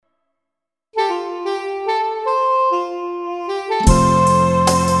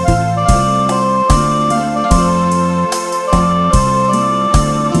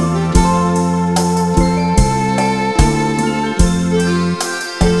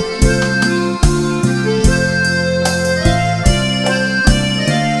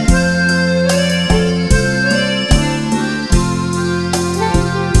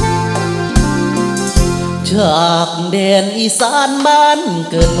จากแดนอีสานบ้าน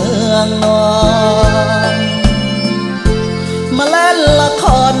เกิดเมืองนอนมาเล่นละค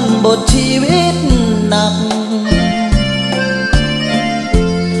รบทชีวิตหนัก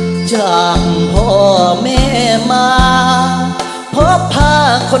จากพ่อแม่มาพบพา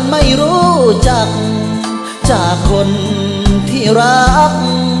คนไม่รู้จักจากคนที่รัก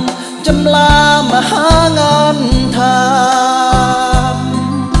จำลามาหางานทำ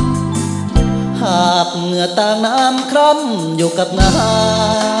หากเหงื่อต่างน้ำคร่ำอยู่กับงา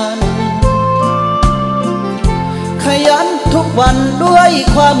นขยันทุกวันด้วย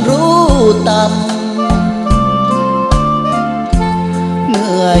ความรู้ต่ำเห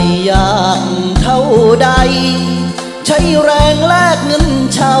นื่อยยากเท่าใดใช้แรงแลกเงิน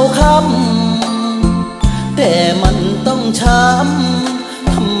ชาวคำแต่มันต้องช้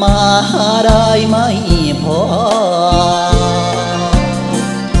ำทำมาหาได้ไม่พอ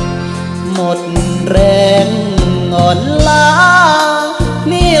หมดแรงอ่อนล้า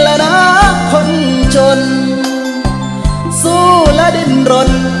นี่แหละนะคนจนสู้และดิ้นร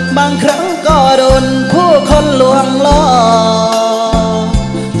นบางครั้งก็โดนผู้คนลวงล่อ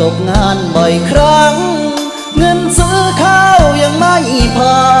ตกงานบ่อยครั้งเงินซื้อข้าวยังไม่พ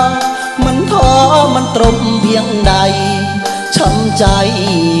อมันท้อมันตรมเพียงใดช้ำใจ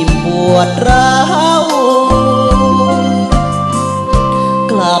ปวดร้าว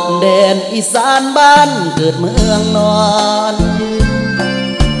กลับแดนอีสานบ้านเกิดเมืองนอน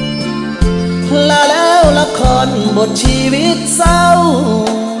ลาแล้วละครบทชีวิตเศร้า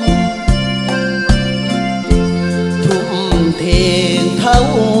ทุ่มเทเท่า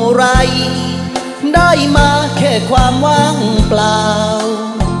ไรได้มาแค่ความว่างเปล่า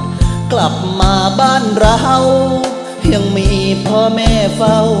กลับมาบ้านเรายังมีพ่อแม่เ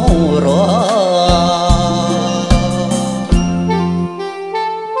ฝ้ารอ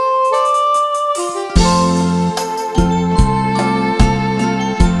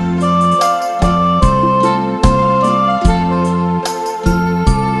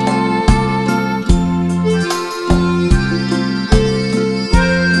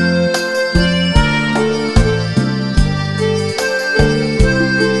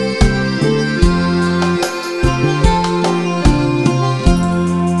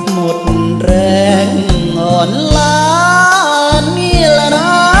ล้านนี่แหละนะ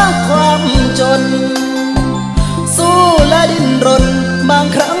ความจนสู้และดิ้นรนบาง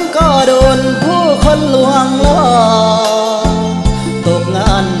ครั้งก็โดนผู้คนลวงล่อตกง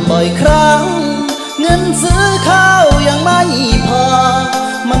านบ่อยครั้งเงินซื้อข้าวยังไม่พอ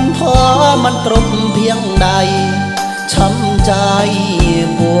มันท้อมันตรมเพียงใดช้ำใจ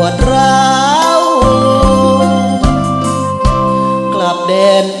ปวดร้าวกลับแด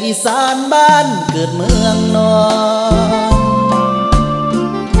นอีสานบ้านเกิดเมืองนอน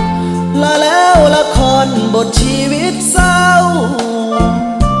ลาแล้วละครบทชีวิตเศร้า